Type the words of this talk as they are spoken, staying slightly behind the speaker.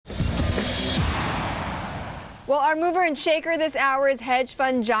Well, our mover and shaker this hour is hedge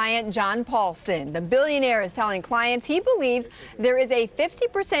fund giant John Paulson. The billionaire is telling clients he believes there is a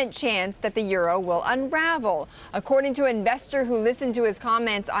 50% chance that the euro will unravel. According to an investor who listened to his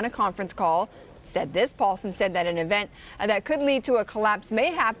comments on a conference call, Paulson said that an event that could lead to a collapse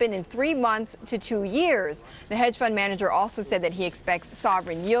may happen in 3 months to 2 years. The hedge fund manager also said that he expects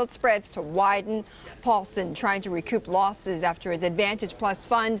sovereign yield spreads to widen. Paulson, trying to recoup losses after his Advantage Plus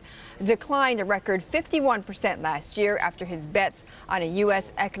fund declined a record 51% last year after his bets on a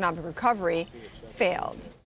U.S. economic recovery failed.